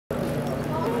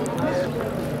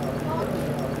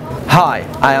Hi,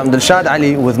 I am Dilshad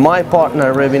Ali with my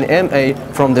partner Rabin M.A.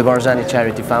 from the Barzani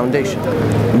Charity Foundation.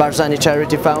 Barzani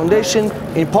Charity Foundation,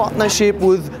 in partnership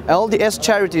with LDS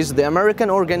Charities, the American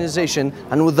Organization,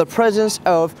 and with the presence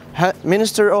of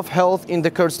Minister of Health in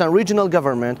the Kurdistan Regional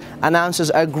Government,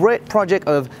 announces a great project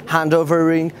of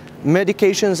handovering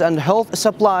medications and health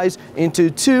supplies into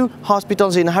 2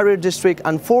 hospitals in Harir district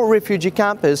and 4 refugee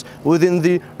camps within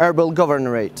the Erbil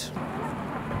Governorate.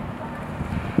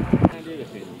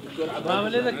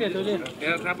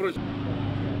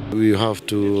 We have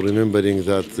to remembering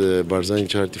that Barzani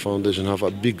Charity Foundation have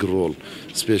a big role,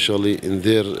 especially in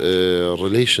their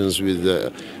relations with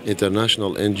the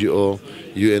international NGO,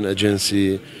 UN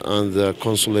agency, and the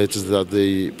consulates that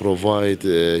they provide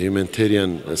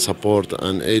humanitarian support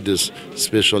and aid,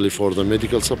 especially for the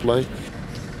medical supply.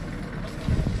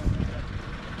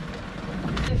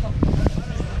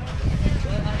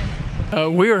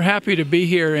 We are happy to be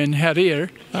here in Harir.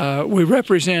 We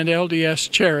represent LDS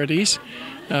Charities,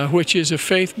 which is a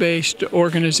faith-based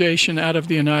organization out of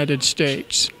the United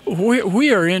States.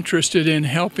 We are interested in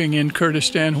helping in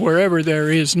Kurdistan wherever there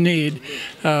is need.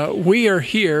 We are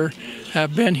here,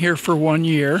 have been here for 1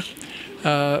 year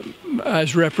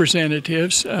as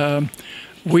representatives.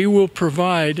 We will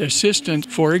provide assistance,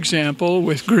 for example,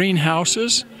 with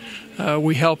greenhouses.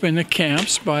 We help in the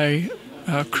camps by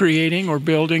creating or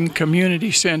building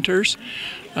community centers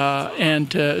and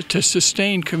to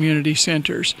sustain community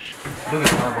centers.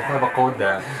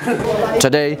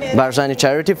 Today, Barzani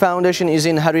Charity Foundation is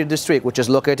in Harir district, which is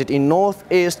located in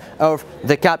northeast of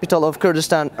the capital of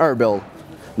Kurdistan, Erbil.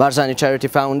 Barzani Charity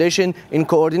Foundation, in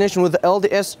coordination with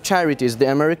LDS Charities, the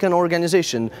American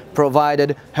Organization,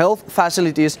 provided health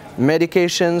facilities,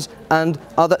 medications, and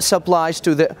other supplies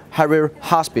to the Harir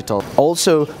Hospital.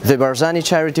 Also, the Barzani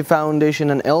Charity Foundation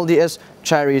and LDS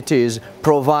Charities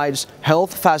provides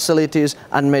health facilities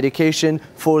and medication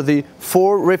for the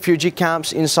 4 refugee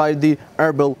camps inside the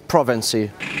Erbil province.